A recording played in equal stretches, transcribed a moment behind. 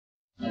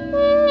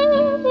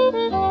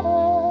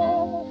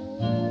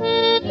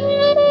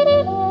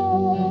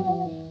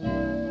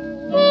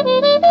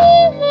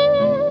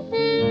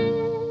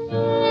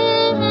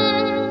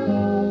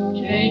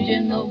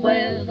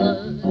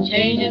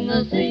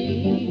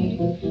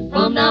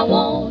From now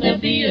on there'll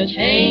be a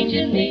change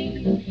in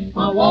me.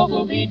 My walk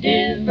will be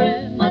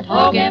different, my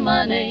talk and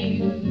my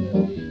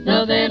name.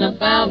 Nothing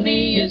about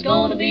me is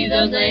gonna be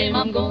the same.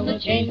 I'm gonna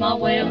change my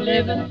way of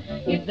living.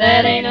 If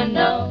that ain't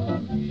enough,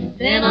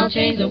 then I'll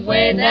change the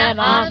way that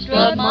I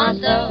strut my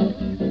stuff.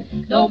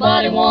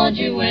 Nobody wants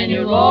you when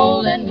you're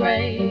old and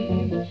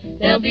gray.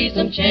 There'll be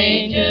some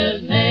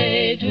changes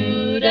made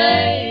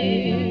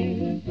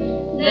today.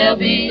 There'll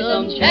be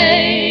some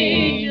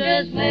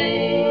changes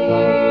made.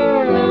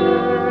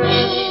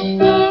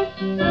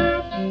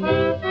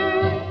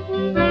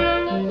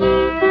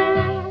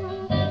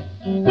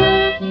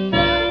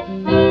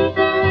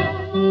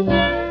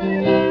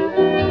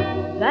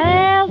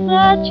 There's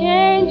a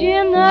change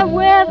in the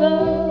weather,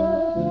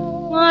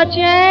 a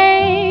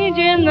change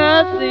in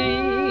the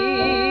sea.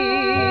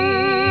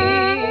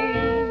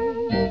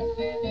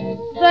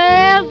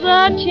 There's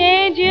a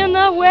change in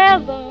the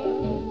weather,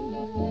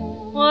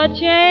 a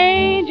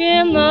change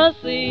in the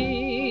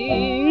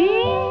sea.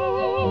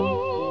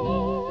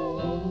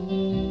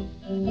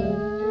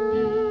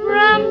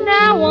 From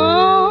now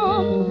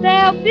on,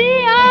 there'll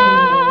be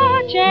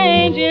a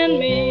change in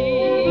me.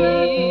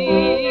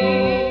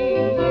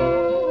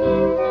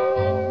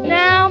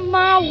 Now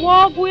my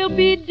walk will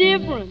be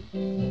different,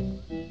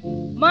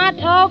 my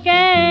talk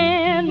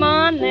and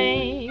my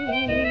name.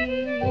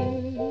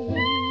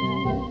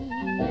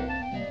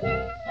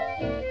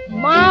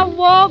 My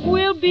walk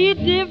will be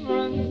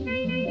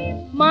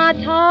different, my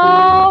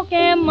talk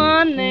and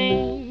my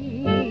name.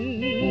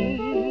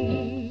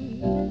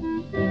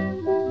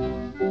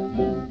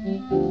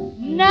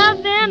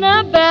 Nothing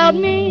about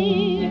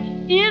me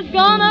is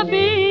gonna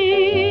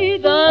be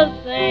the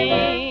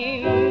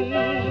same.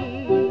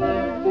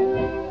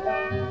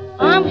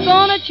 I'm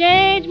gonna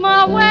change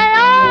my way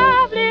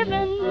of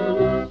living.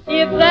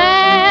 If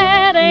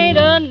that ain't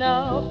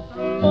enough,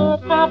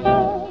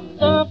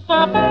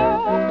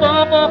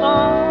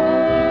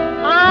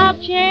 I'll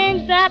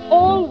change that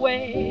old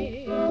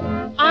way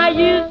I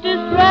used to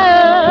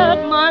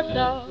strut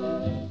myself.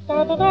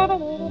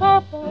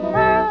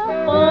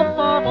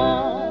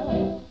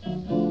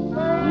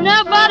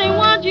 Nobody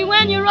wants you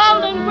when you're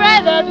old and gray.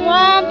 That's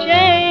why I'm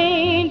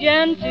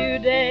changing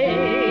today.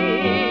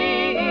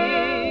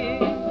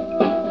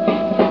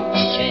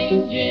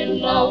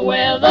 Changing the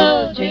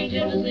weather,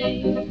 changing the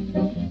sea.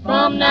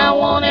 From now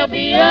on there'll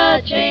be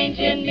a change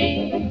in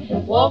me.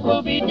 Walk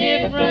will be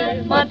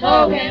different, my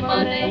talk and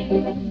my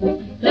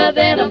name.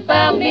 Nothing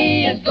about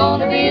me is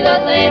gonna be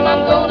the same.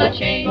 I'm gonna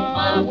change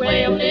my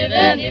way of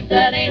living. If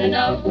that ain't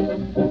enough,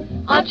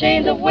 I'll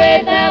change the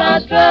way that I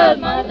strut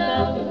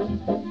myself.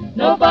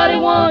 Nobody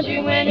wants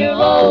you when you're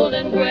old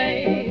and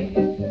gray.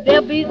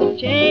 There'll be some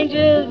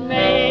changes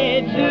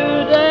made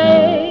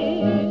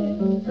today.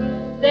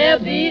 There'll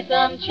be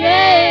some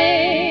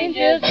change.